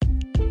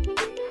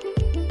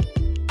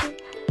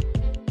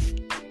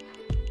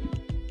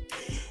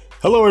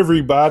Hello,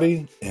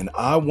 everybody, and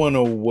I want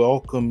to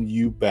welcome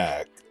you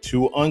back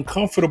to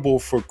Uncomfortable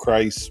for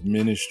Christ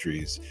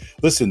Ministries.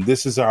 Listen,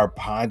 this is our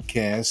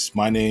podcast.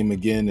 My name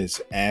again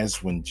is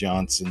Aswin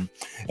Johnson,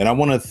 and I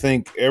want to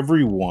thank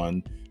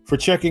everyone for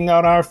checking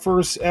out our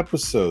first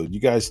episode. You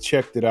guys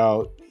checked it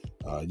out.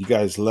 You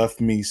guys left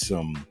me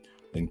some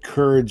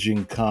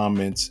encouraging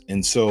comments,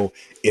 and so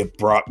it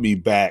brought me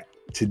back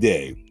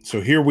today. So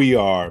here we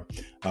are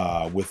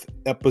with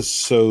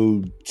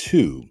episode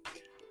 2.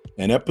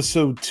 And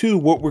episode 2,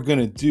 what we're going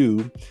to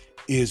do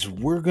is I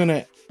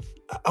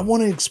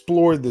want to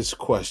explore this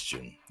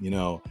question. You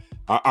know,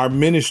 our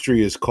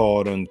ministry is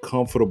called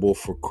Uncomfortable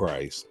for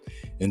Christ.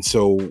 And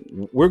so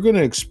we're going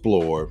to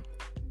explore,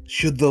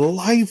 should the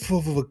life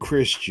of a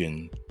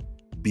Christian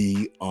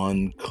be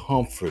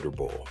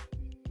uncomfortable?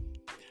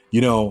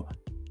 You know,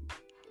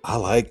 I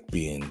like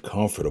being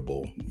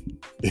comfortable.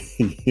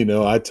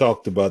 I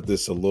talked about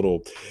this a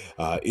little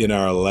in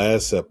our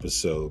last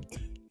episode.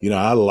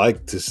 I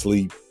like to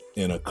sleep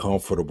in a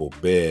comfortable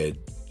bed.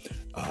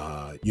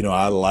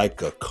 I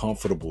like a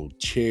comfortable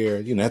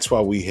chair. That's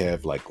why we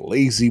have like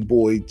lazy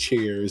boy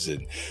chairs,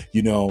 and,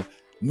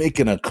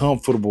 making a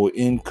comfortable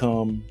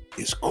income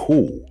is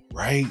cool,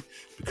 right?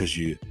 Because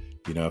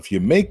if you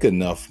make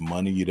enough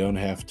money, you don't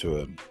have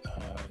to,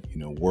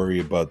 worry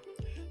about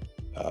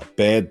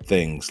bad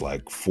things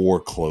like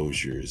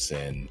foreclosures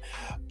and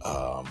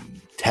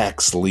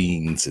tax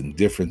liens and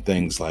different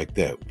things like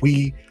that.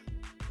 We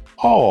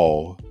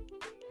all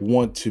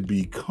want to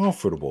be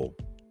comfortable.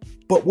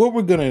 But what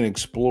we're going to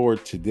explore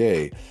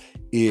today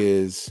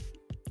is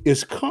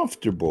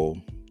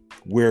comfortable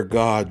where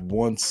God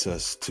wants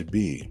us to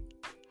be.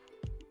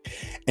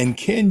 And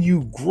can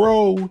you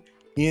grow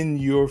in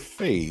your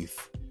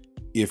faith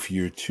if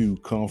you're too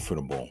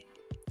comfortable?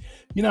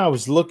 I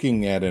was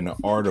looking at an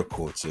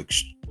article. It's a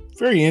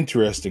very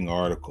interesting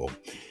article.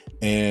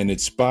 And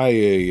it's by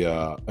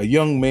a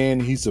young man.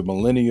 He's a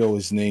millennial.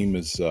 His name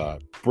is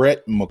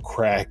Brett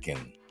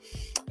McCracken.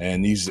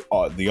 And he's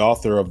the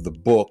author of the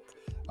book.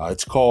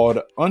 It's called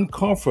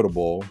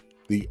Uncomfortable,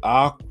 the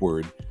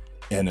Awkward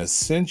and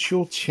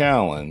Essential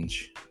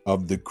Challenge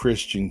of the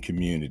Christian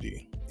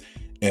Community.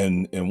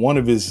 And one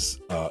of his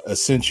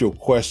essential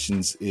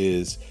questions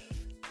is,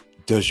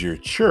 does your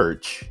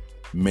church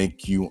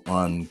make you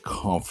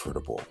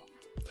uncomfortable?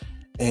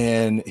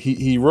 And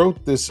he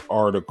wrote this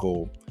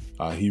article.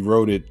 He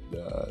wrote it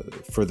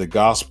for the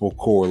Gospel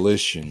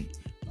Coalition.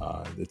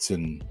 It's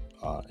in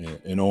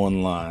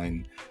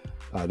online.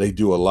 They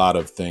do a lot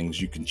of things.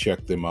 You can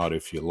check them out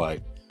if you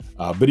like.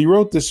 But he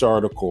wrote this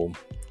article,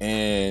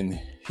 and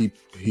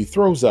he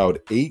throws out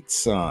 8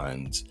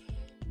 signs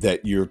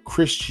that your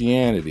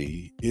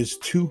Christianity is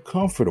too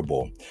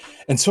comfortable.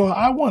 And so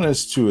I want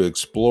us to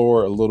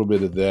explore a little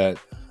bit of that.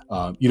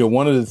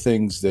 One of the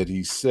things that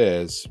he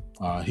says,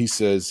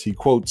 he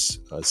quotes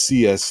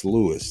C.S.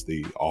 Lewis,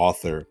 the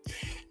author.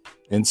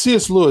 And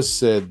C.S. Lewis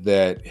said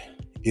that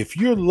if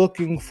you're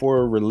looking for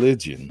a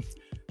religion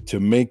to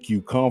make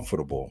you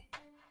comfortable,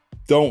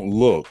 don't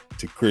look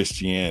to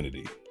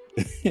Christianity.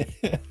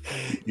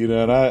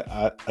 And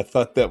I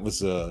thought that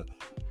was a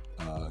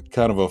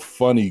kind of a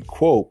funny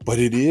quote, but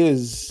it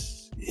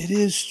is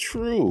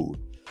true.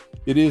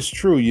 It is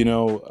true.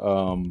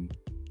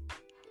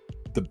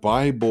 The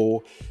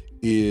Bible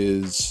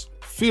is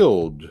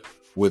filled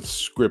with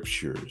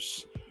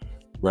scriptures,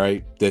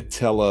 right, that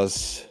tell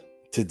us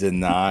to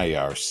deny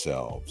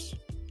ourselves,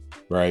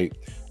 right?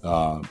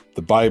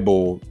 The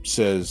Bible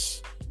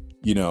says,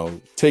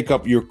 take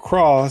up your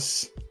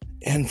cross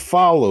and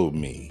follow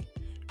me,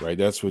 right?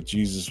 That's what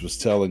Jesus was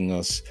telling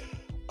us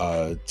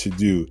to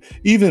do.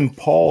 Even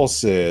Paul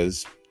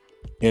says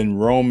in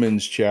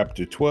Romans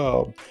chapter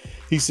 12,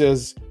 he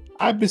says,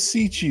 I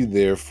beseech you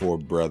therefore,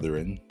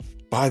 brethren,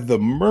 by the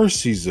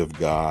mercies of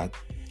God,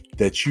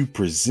 that you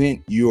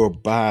present your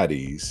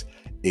bodies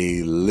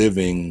a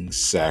living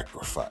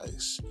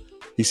sacrifice.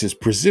 He says,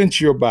 present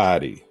your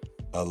body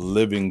a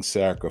living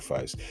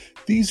sacrifice.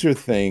 These are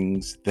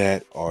things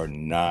that are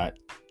not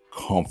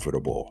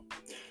comfortable.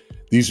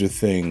 These are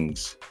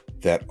things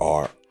that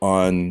are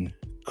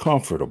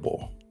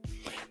uncomfortable.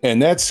 And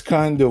that's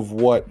kind of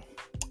what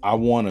I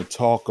want to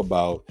talk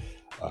about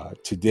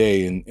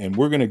today. And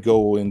we're going to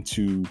go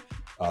into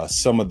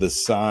some of the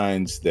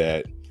signs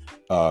that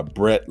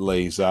Brett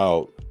lays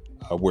out,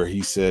 where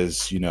he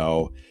says,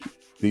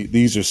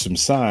 these are some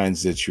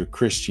signs that your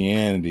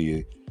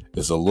Christianity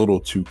is a little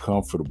too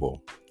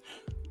comfortable.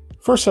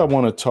 First, I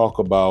want to talk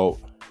about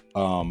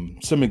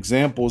some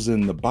examples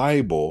in the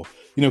Bible,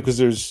 because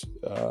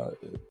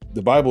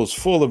the Bible is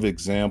full of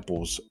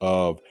examples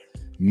of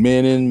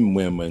men and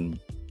women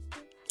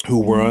who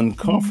were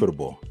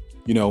uncomfortable.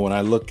 When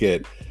I look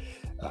at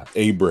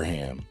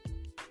Abraham,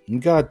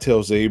 and God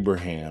tells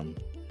Abraham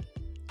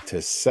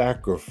to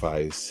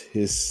sacrifice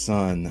his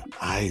son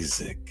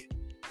Isaac,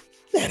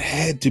 that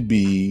had to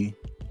be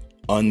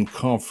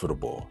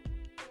uncomfortable.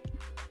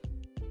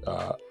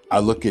 I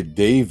look at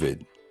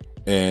David,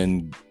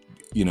 and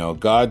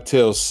God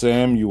tells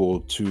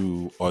Samuel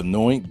to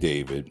anoint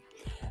David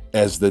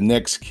as the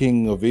next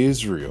king of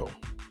Israel.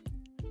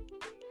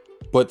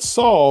 But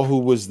Saul, who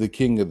was the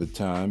king of the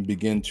time,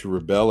 began to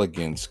rebel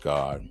against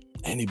God,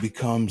 and he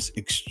becomes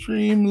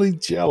extremely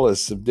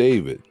jealous of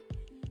David.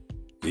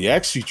 He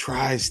actually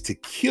tries to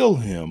kill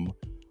him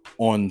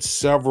on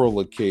several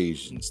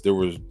occasions. There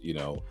was,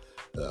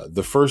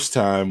 the first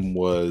time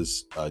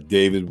was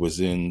David was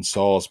in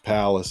Saul's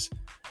palace,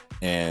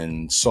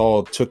 and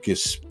Saul took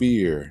his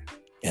spear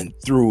and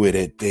threw it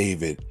at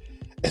David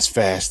as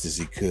fast as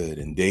he could.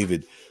 And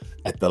David,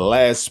 at the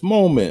last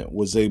moment,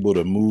 was able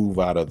to move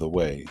out of the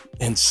way.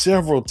 And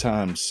several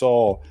times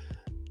Saul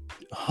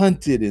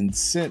hunted and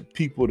sent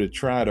people to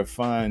try to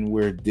find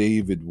where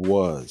David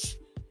was.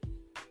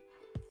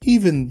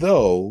 Even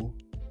though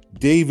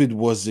David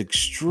was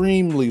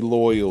extremely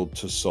loyal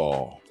to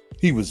Saul,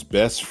 he was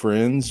best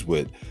friends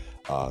with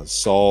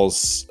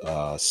Saul's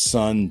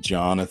son,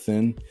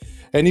 Jonathan,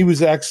 and he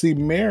was actually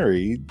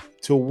married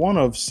to one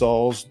of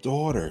Saul's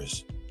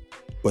daughters.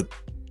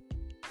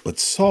 But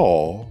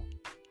Saul,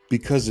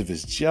 because of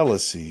his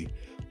jealousy,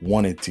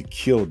 wanted to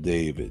kill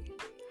David.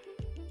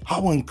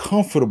 How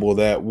uncomfortable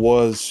that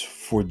was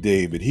for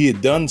David. He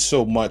had done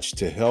so much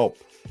to help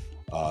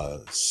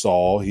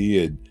Saul. He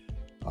had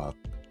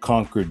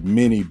conquered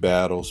many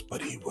battles,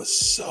 but he was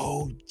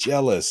so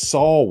jealous.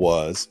 Saul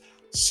was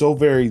so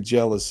very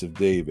jealous of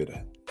David.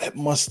 That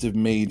must have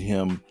made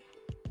him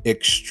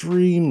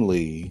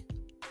extremely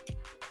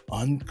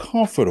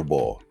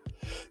uncomfortable.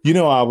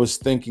 I was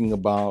thinking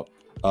about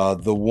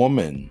the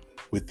woman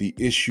with the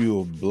issue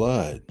of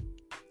blood,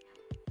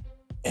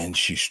 and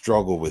she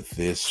struggled with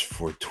this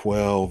for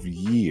 12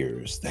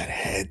 years. That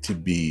had to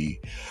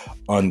be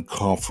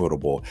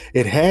uncomfortable.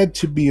 It had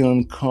to be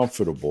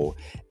uncomfortable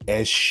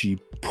as she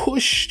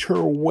pushed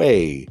her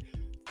way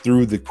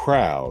through the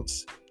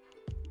crowds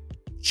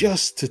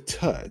just to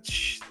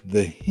touch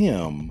the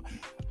hem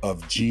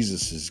of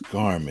Jesus's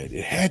garment.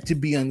 It had to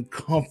be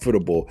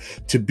uncomfortable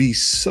to be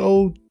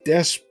so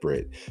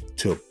desperate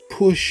to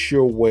push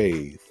your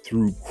way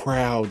through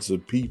crowds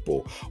of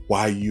people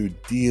while you're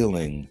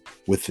dealing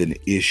with an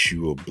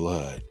issue of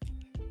blood.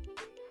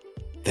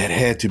 That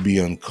had to be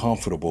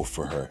uncomfortable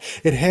for her.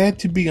 It had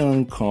to be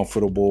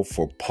uncomfortable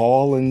for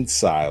Paul and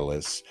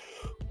Silas,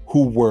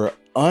 who were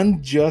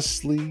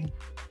unjustly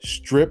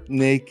stripped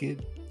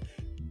naked,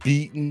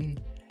 beaten,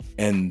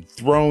 and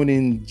thrown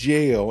in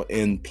jail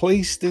and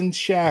placed in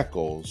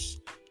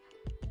shackles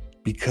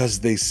because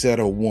they set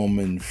a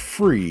woman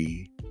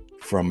free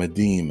from a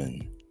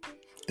demon.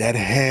 That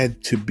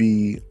had to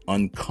be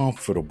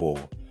uncomfortable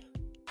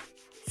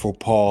for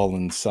Paul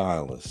and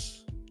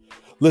Silas.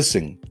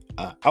 Listen,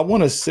 I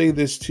want to say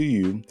this to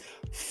you.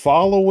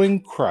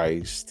 Following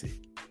Christ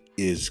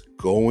is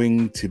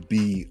going to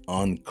be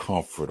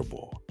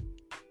uncomfortable,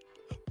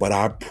 but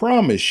I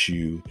promise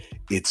you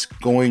it's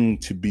going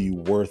to be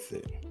worth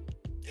it.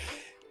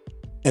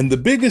 And the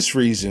biggest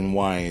reason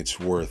why it's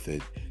worth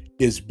it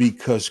is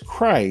because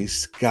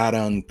Christ got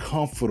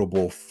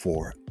uncomfortable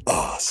for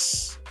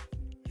us.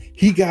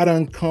 He got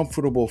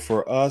uncomfortable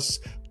for us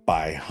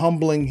by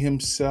humbling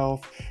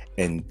himself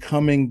and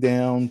coming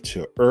down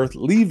to earth,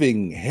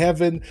 leaving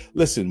heaven.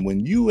 Listen, when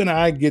you and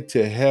I get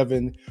to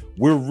heaven,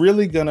 we're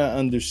really going to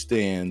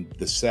understand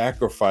the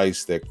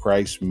sacrifice that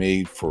Christ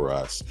made for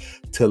us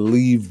to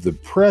leave the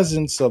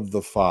presence of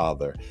the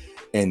Father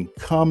and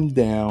come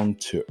down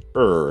to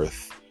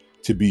earth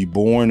to be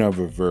born of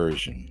a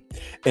virgin,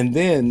 and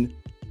then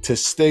to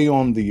stay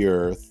on the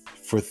earth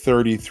for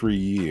 33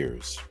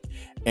 years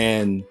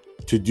and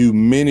to do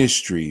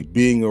ministry,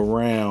 being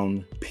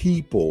around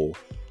people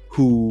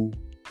who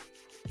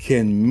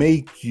can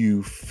make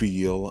you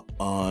feel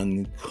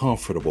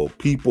uncomfortable,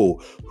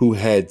 people who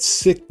had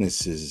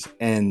sicknesses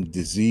and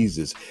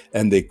diseases,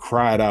 and they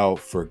cried out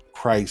for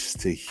Christ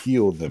to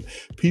heal them,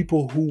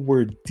 people who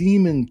were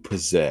demon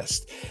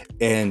possessed,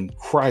 and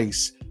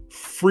Christ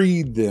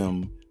freed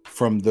them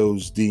from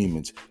those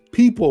demons.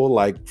 People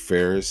like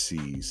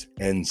Pharisees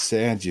and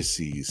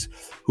Sadducees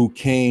who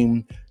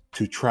came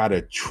to try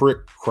to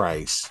trick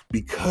Christ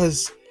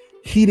because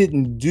he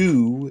didn't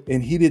do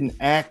and he didn't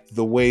act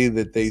the way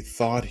that they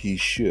thought he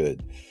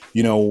should.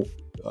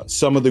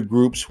 Some of the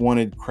groups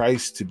wanted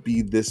Christ to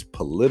be this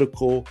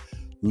political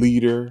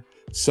leader.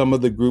 Some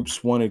of the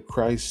groups wanted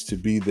Christ to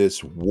be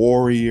this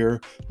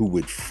warrior who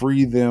would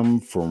free them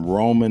from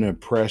Roman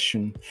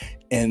oppression.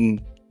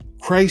 And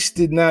Christ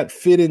did not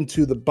fit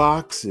into the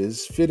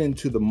boxes, fit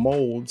into the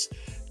molds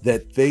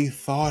that they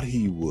thought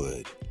he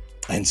would.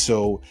 And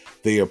so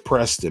they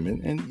oppressed him.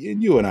 And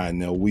you and I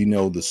know, we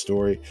know the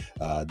story.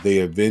 They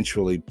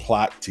eventually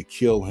plot to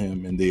kill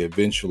him, and they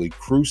eventually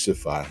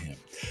crucify him.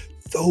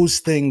 Those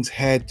things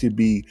had to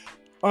be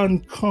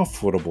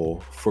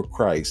uncomfortable for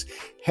Christ,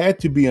 had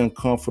to be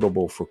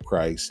uncomfortable for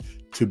Christ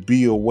to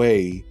be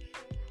away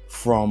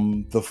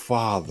from the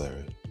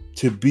Father,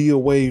 to be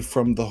away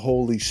from the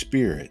Holy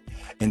Spirit,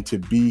 and to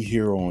be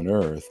here on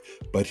earth.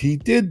 But he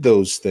did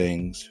those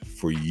things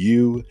for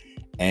you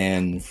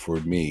and for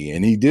me.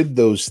 And he did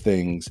those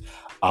things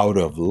out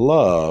of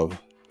love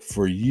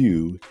for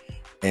you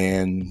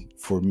and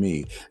for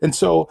me. And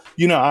so,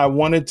 I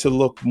wanted to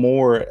look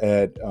more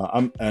at,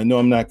 I know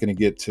I'm not going to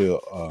get to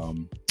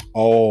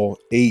all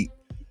 8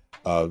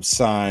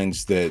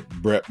 signs that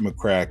Brett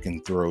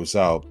McCracken throws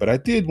out, but I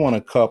did want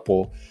to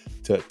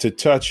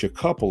touch a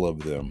couple of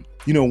them.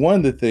 One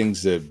of the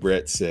things that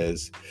Brett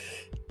says,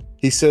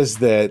 he says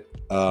that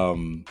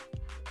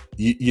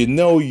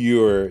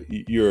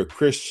you're a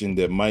Christian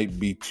that might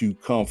be too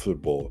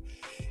comfortable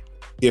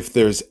if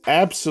there's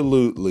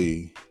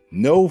absolutely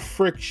no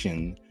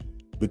friction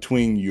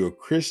between your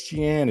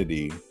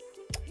Christianity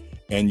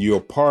and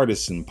your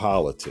partisan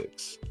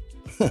politics.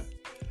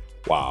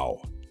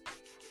 Wow.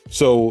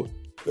 So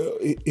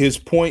his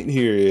point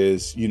here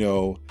is,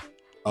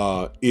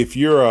 if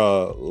you're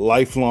a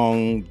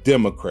lifelong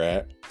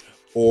Democrat,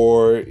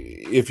 or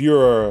if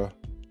you're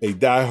a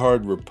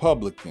diehard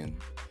Republican,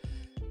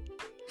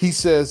 he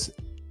says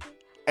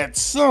at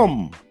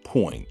some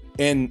point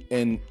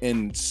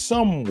and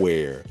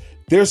somewhere,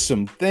 there's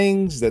some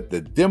things that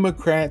the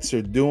Democrats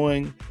are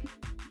doing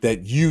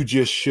that you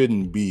just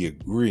shouldn't be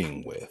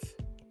agreeing with.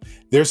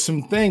 There's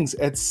some things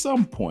at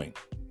some point,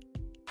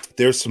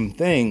 there's some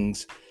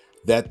things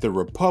that the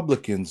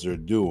Republicans are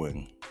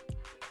doing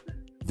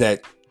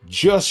that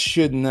just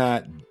should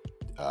not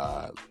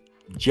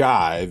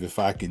jive, if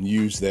I can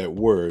use that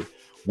word,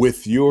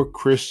 with your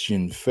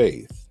Christian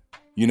faith.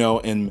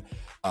 And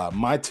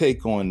my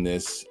take on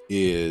this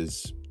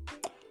is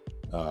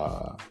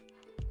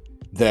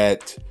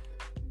that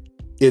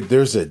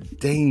there's a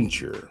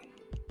danger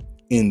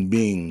in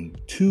being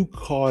too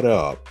caught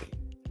up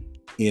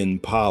in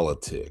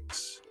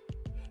politics.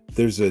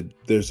 There's a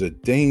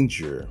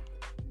danger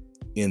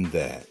in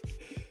that.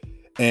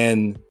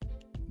 And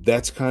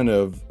that's kind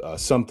of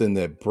something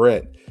that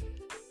Brett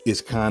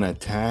is kind of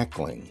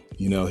tackling,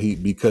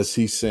 because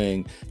he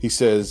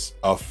says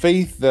a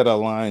faith that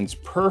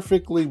aligns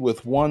perfectly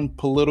with one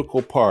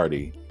political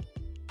party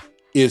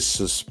is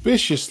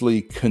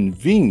suspiciously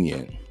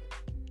convenient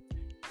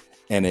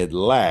and it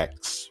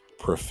lacks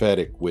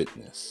prophetic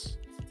witness.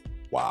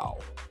 Wow.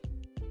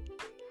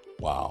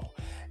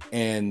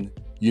 And,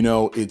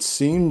 it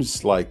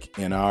seems like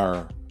in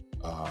our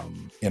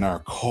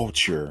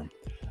culture,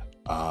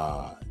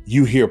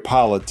 you hear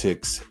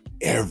politics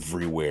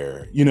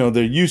everywhere.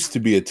 There used to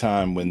be a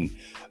time when,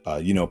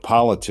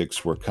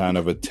 politics were kind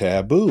of a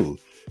taboo.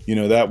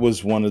 That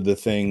was one of the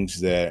things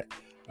that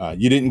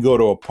you didn't go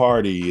to a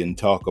party and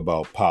talk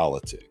about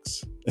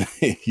politics,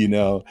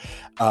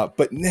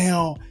 but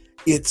now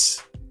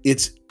it's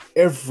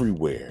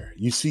everywhere.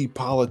 You see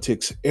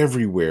politics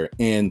everywhere,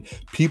 and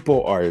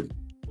people are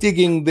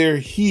digging their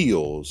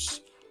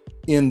heels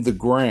in the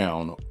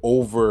ground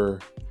over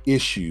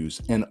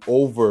issues and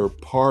over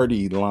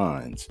party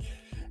lines.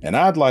 And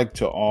I'd like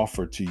to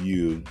offer to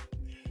you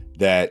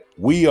that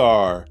we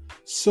are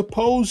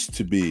supposed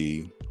to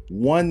be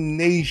one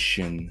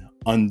nation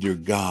under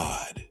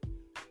God,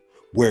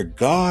 where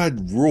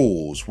God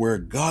rules, where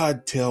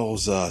God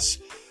tells us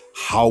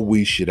how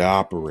we should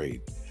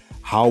operate,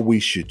 how we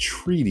should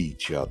treat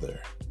each other,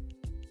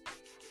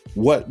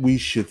 what we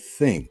should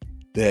think,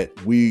 that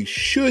we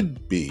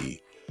should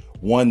be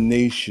one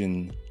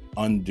nation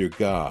under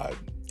God.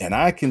 And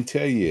I can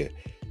tell you,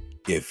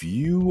 if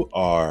you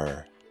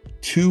are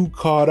too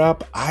caught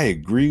up, I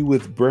agree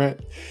with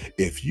Brett,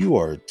 if you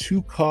are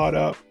too caught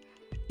up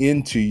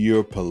into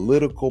your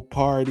political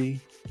party,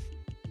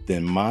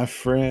 then my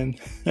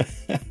friend,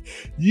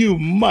 you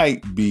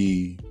might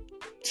be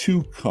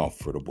too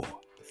comfortable.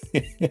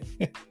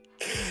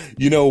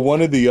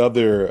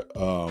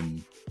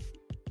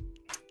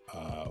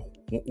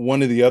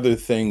 One of the other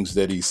things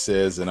that he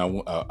says, and I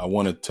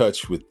want to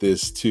touch with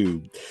this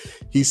too.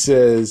 He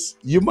says,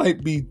 you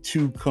might be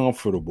too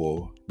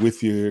comfortable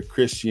with your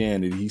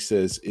Christianity. He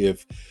says,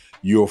 if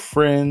your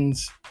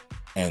friends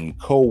and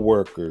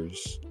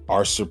co-workers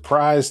are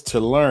surprised to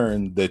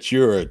learn that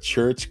you're a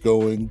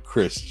church-going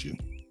Christian.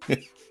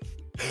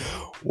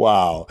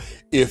 Wow.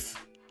 If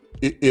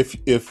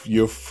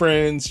your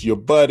friends, your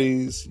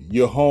buddies,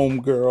 your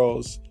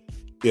homegirls,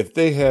 if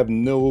they have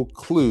no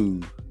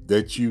clue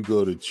that you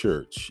go to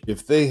church,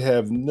 if they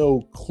have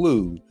no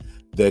clue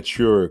that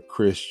you're a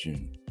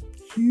Christian,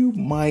 you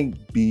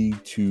might be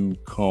too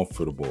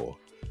comfortable,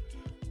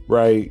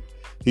 right?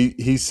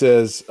 He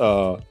says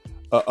a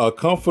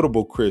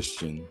comfortable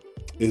Christian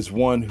is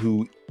one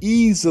who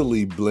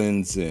easily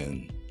blends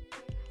in,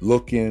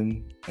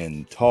 looking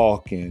and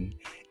talking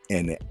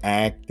and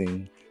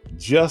acting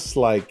just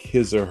like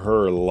his or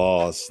her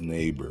lost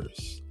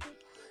neighbors,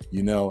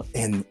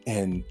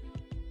 and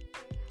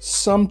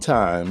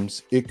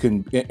sometimes it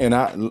can,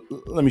 and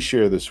let me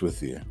share this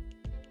with you.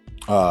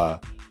 I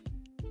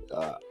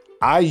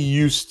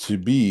used to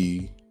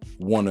be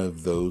one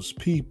of those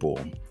people.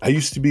 I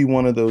used to be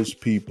one of those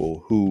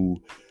people who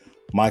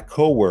my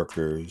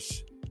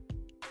coworkers,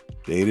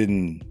 they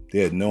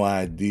had no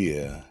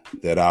idea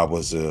that I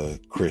was a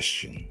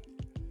Christian.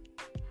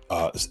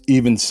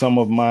 Even some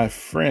of my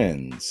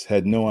friends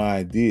had no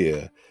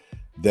idea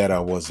that I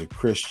was a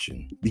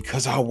Christian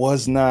because I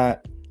was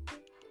not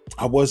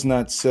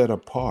set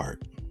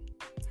apart.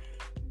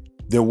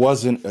 there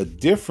wasn't a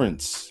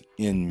difference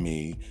in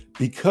me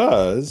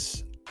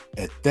because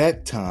at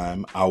that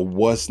time I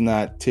was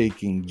not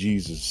taking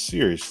Jesus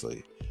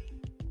seriously.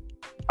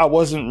 I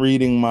wasn't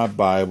reading my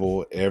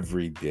Bible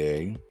every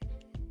day.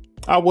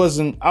 I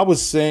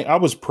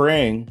was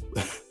praying,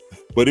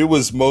 but it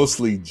was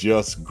mostly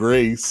just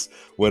grace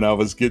when I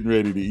was getting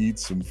ready to eat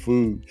some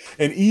food.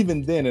 And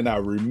even then, and I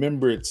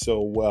remember it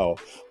so well,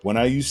 when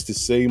I used to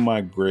say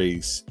my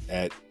grace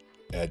at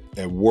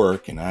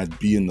work and I'd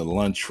be in the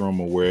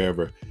lunchroom or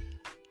wherever,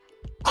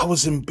 I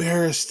was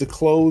embarrassed to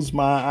close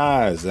my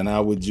eyes and I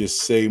would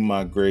just say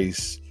my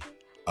grace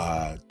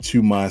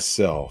to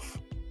myself.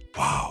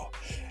 Wow.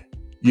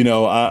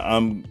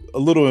 I'm a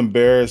little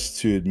embarrassed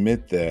to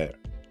admit that,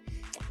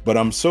 but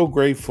I'm so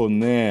grateful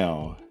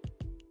now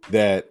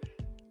that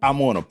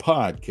I'm on a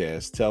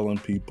podcast telling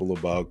people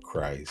about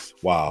Christ.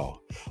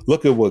 Wow.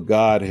 Look at what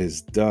God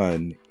has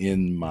done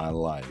in my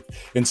life.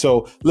 And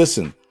so,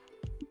 listen,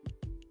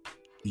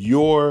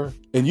 your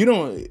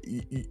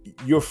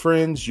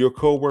friends, your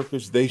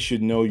coworkers, they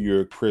should know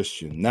you're a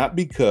Christian, not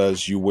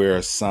because you wear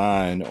a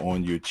sign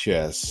on your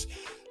chest,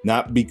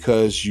 not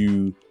because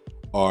you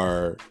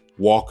are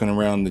walking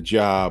around the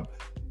job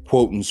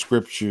quoting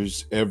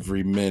scriptures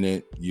every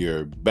minute,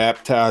 you're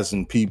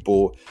baptizing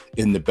people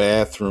in the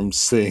bathroom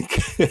sink.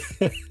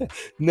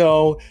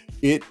 No,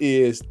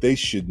 they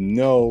should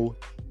know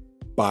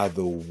by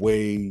the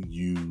way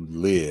you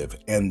live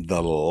and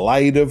the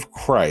light of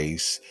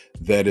Christ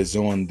that is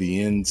on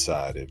the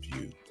inside of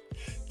you.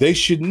 They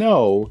should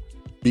know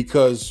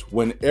because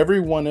when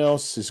everyone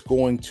else is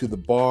going to the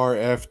bar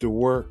after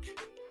work,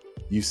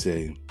 you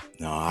say,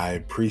 "No, I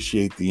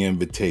appreciate the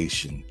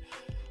invitation,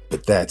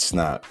 but that's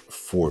not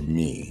for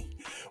me."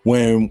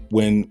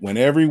 When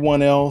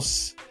everyone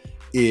else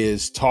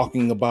is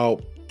talking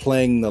about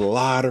playing the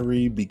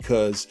lottery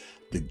because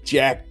the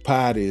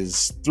jackpot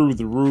is through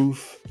the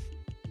roof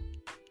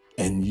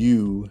and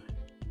you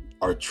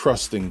are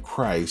trusting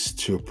Christ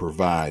to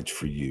provide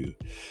for you,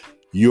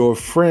 your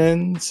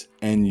friends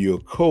and your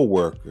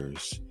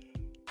coworkers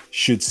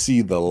should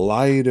see the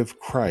light of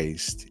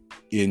Christ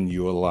in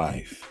your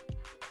life.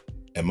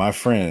 And my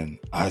friend,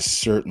 I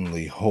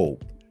certainly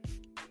hope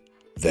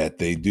that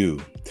they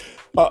do.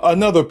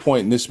 Another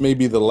point, and this may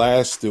be the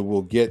last that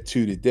we'll get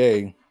to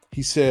today.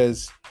 He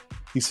says,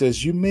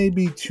 you may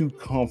be too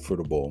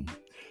comfortable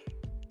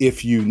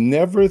if you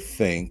never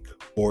think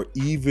or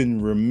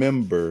even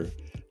remember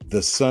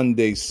the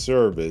Sunday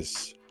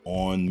service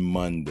on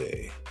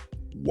Monday.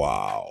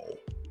 Wow.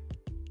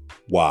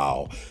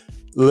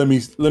 Let me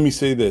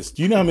say this.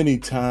 Do you know how many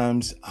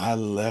times I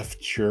left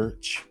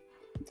church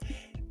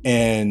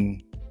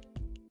and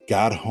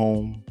got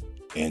home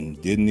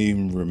and didn't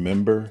even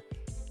remember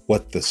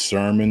what the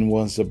sermon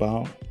was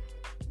about?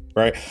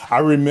 Right? I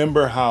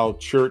remember how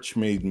church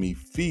made me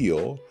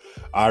feel.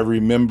 I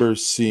remember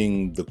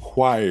seeing the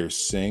choir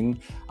sing.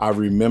 I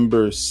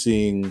remember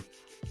seeing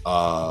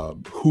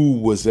who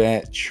was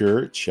at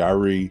church. I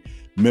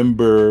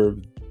remember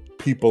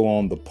people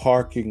on the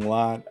parking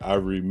lot. I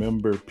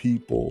remember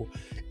people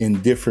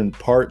in different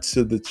parts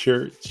of the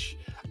church.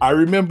 I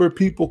remember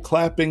people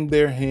clapping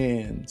their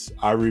hands.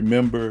 I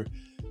remember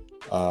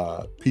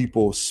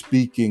people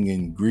speaking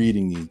and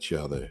greeting each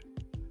other.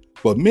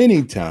 But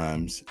many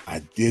times I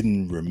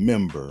didn't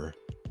remember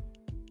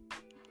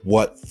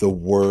what the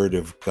Word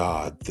of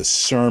God, the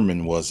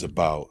sermon was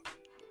about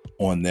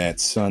on that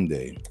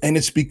Sunday. And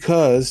it's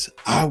because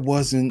I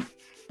wasn't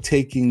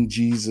taking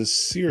Jesus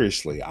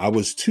seriously. I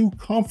was too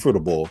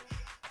comfortable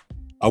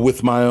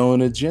with my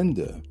own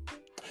agenda.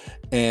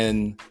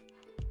 And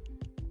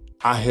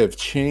I have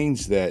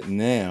changed that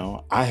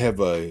now. I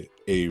have a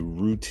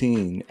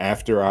routine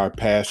after our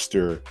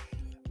pastor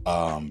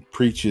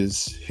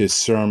preaches his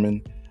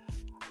sermon.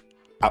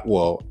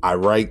 I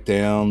write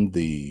down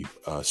the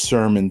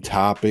sermon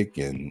topic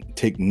and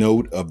take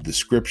note of the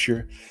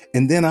scripture.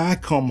 And then I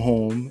come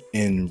home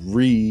and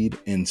read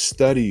and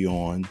study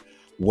on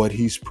what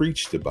he's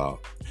preached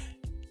about.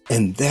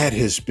 And that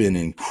has been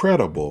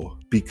incredible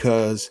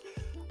because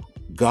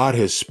God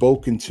has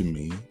spoken to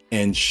me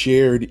and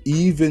shared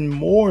even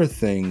more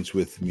things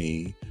with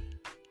me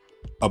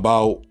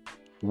about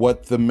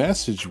what the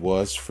message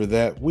was for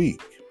that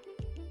week.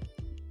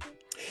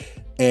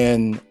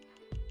 And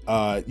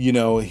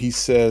he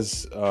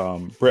says,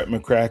 Brett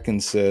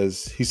McCracken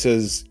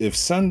says, if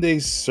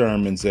Sunday's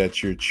sermons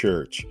at your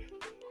church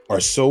are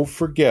so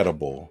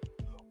forgettable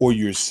or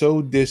you're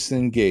so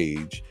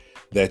disengaged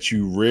that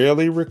you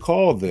rarely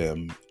recall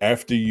them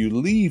after you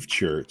leave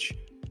church,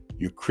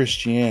 your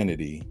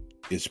Christianity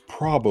is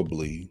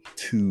probably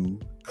too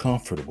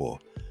comfortable.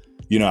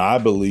 I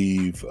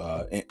believe,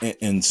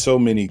 and so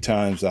many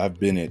times I've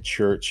been at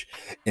church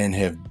and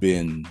have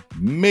been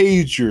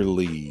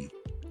majorly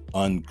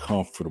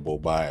uncomfortable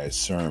by a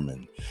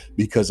sermon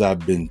because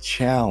I've been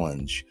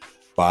challenged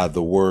by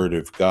the Word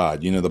of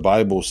God. The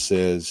Bible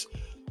says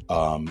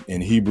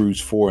in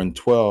Hebrews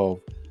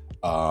 4:12,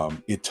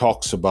 it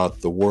talks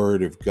about the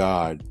Word of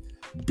God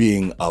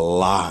being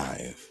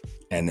alive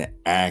and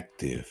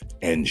active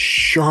and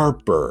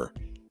sharper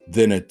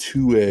than a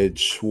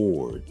two-edged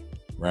sword,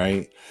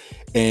 right?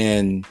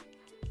 And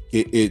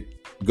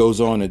it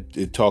goes on,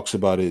 it talks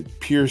about it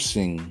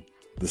piercing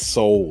the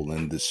soul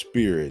and the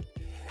spirit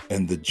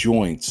and the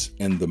joints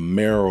and the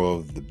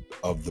marrow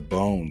of the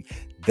bone.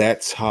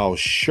 That's how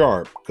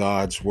sharp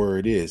God's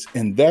word is.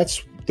 And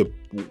that's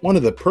one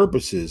of the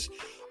purposes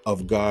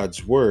of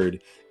God's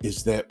word,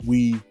 is that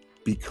we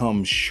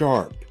become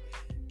sharp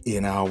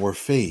in our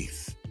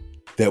faith,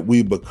 that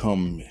we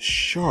become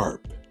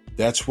sharp.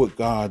 That's what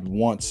God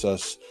wants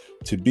us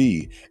to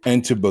be.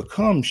 And to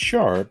become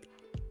sharp,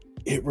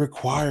 it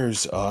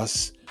requires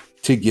us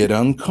to get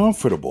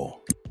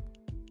uncomfortable.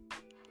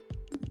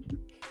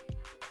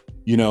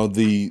 You know,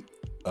 the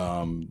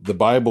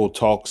Bible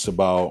talks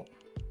about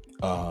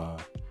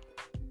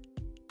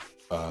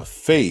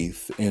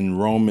faith in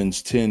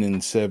Romans 10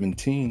 and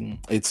 17.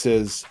 It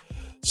says,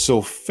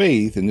 so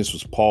faith, and this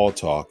was Paul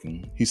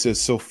talking, he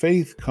says, so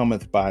faith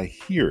cometh by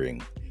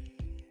hearing,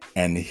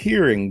 and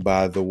hearing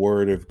by the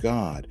word of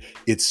God.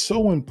 It's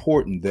so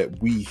important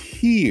that we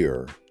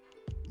hear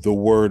the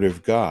word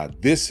of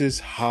God. This is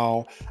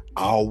how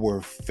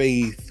our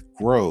faith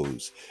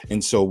grows.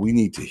 And so we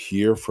need to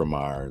hear from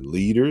our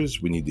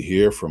leaders. We need to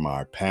hear from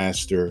our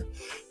pastor.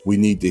 We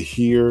need to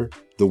hear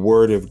the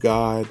word of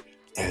God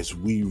as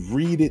we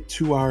read it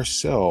to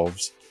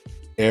ourselves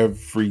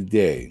every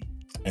day.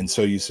 And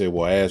so you say,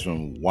 well,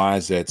 Aswin, why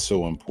is that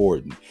so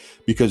important?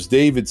 Because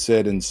David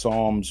said in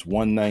Psalms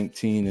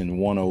 119 and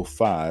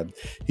 105,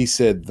 he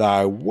said,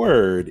 thy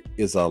word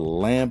is a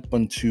lamp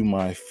unto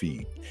my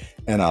feet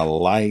and a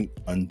light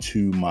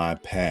unto my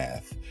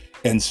path.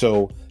 And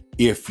so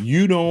if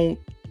you don't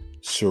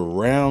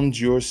surround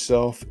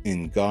yourself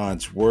in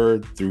God's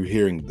word through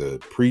hearing the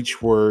preach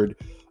word,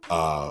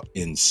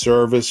 in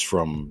service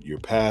from your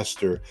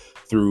pastor,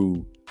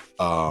 through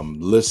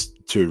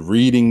to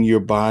reading your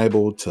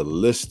Bible, to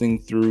listening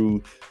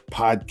through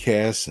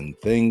podcasts and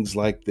things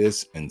like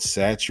this, and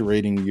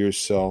saturating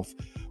yourself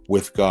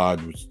with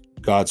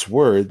God's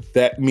word,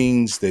 that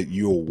means that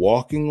you're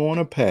walking on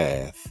a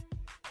path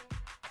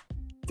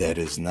that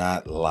is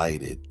not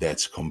lighted,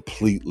 that's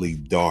completely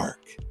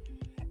dark.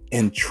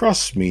 And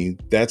trust me,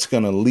 that's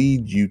going to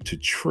lead you to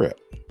trip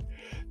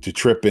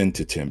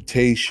into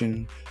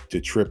temptation,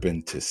 to trip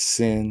into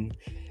sin.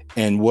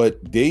 And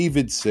what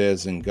David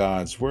says in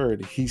God's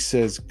word, he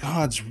says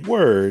God's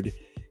word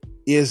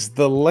is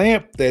the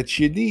lamp that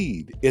you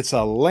need. It's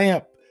a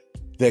lamp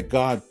that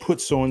God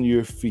puts on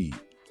your feet,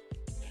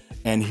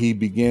 and he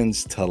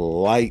begins to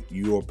light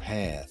your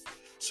path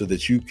so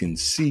that you can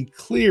see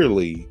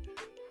clearly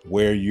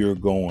where you're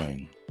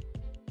going,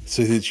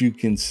 so that you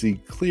can see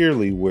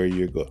clearly where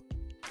you're going.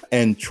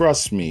 And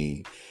trust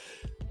me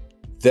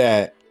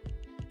that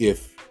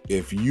if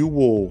you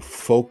will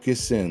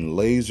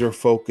laser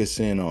focus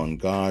in on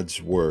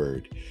God's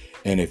word,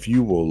 and if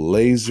you will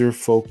laser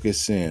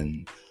focus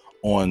in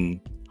on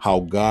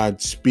how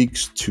God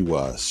speaks to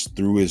us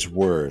through his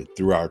word,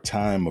 through our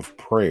time of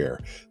prayer,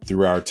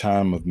 through our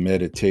time of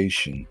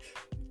meditation,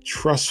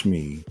 trust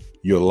me,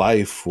 your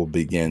life will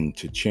begin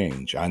to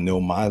change. I know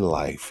my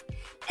life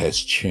has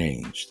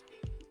changed.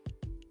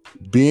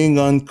 Being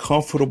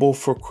uncomfortable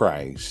for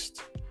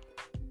Christ,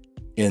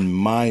 in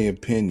my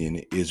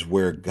opinion, is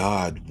where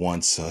God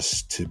wants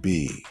us to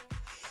be,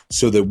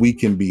 so that we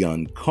can be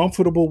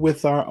uncomfortable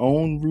with our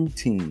own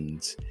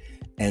routines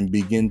and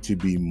begin to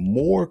be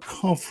more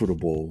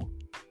comfortable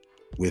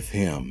with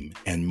him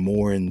and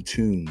more in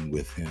tune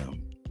with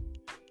him.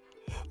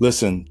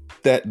 Listen,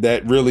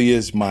 that really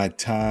is my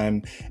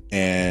time.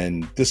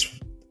 And this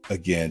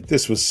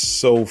was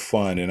so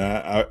fun. And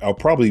I'll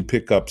probably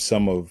pick up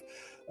some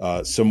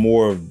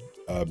more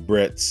of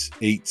Brett's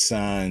 8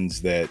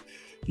 signs that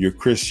your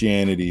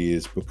Christianity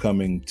is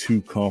becoming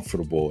too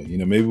comfortable.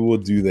 Maybe we'll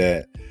do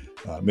that.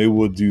 Maybe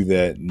we'll do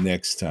that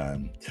next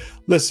time.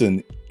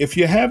 Listen, if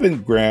you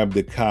haven't grabbed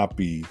a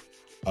copy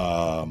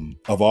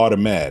of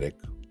Automatic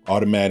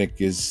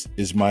is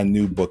my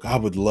new book. I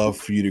would love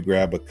for you to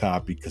grab a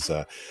copy, because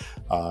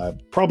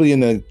probably in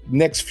the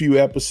next few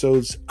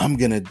episodes, I'm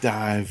going to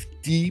dive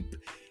deep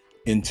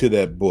into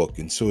that book.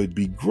 And so it'd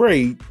be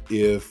great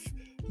if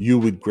you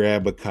would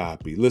grab a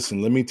copy. Listen,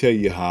 let me tell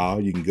you how.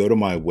 You can go to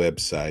my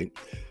website,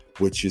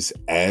 which is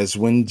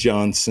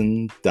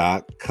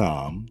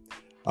aswinjohnson.com.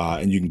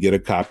 And you can get a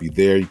copy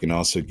there. You can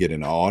also get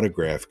an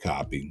autographed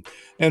copy.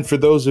 And for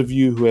those of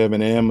you who have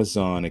an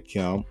Amazon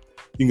account,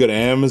 you can go to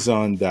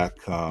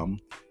amazon.com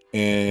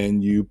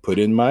and you put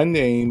in my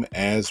name,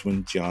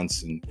 Aswin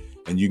Johnson,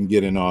 and you can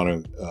get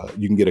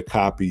a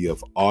copy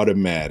of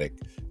Automatic: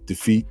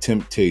 Defeat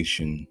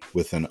Temptation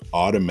with an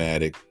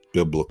Automatic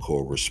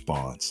Biblical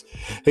Response.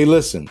 Hey,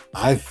 listen,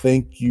 I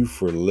thank you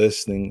for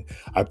listening.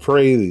 I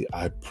pray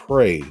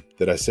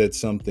that I said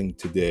something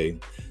today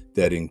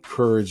that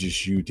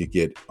encourages you to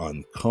get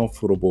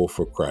uncomfortable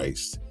for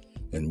Christ.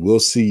 And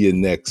we'll see you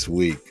next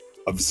week.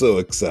 I'm so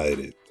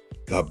excited.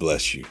 God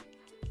bless you.